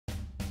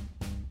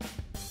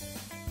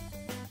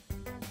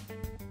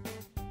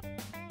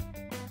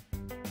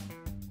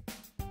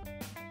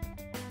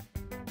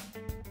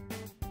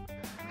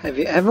Have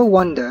you ever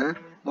wondered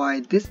why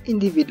this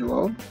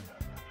individual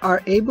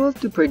are able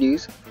to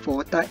produce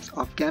 4 types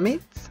of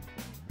gametes?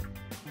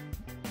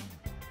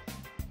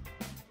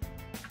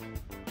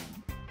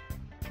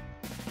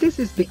 This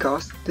is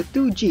because the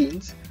 2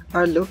 genes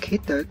are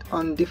located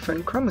on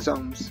different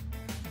chromosomes.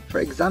 For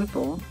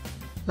example,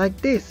 like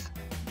this.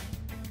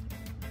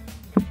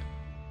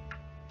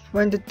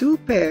 When the 2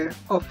 pair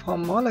of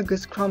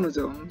homologous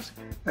chromosomes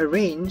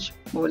arrange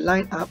or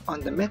line up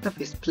on the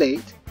metaphase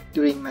plate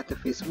during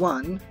metaphase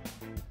 1,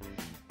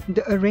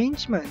 the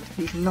arrangement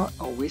is not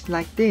always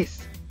like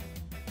this,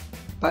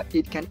 but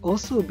it can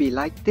also be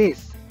like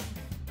this.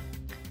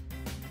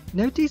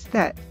 Notice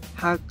that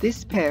how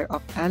this pair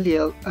of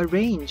allele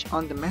arrange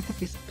on the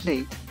metaphase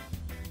plate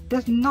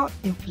does not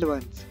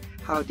influence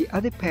how the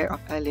other pair of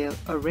allele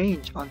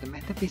arrange on the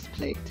metaphase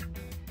plate.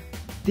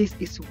 This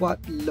is what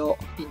law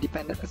of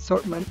independent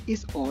assortment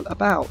is all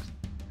about.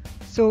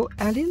 So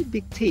allele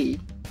big T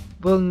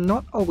will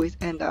not always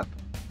end up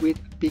with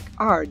big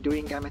R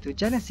during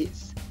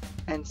gametogenesis,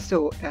 and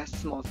so as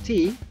small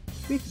t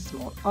with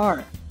small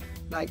r,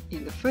 like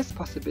in the first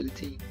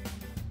possibility.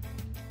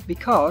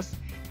 Because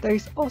there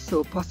is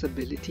also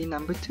possibility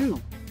number 2,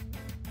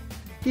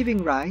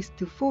 giving rise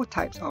to 4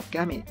 types of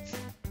gametes.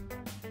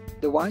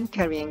 The one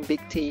carrying big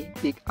T,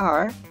 big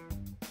R,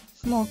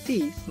 small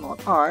t,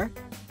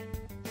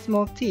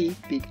 small t,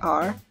 big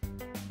R,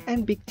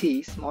 and big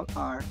T, small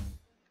r.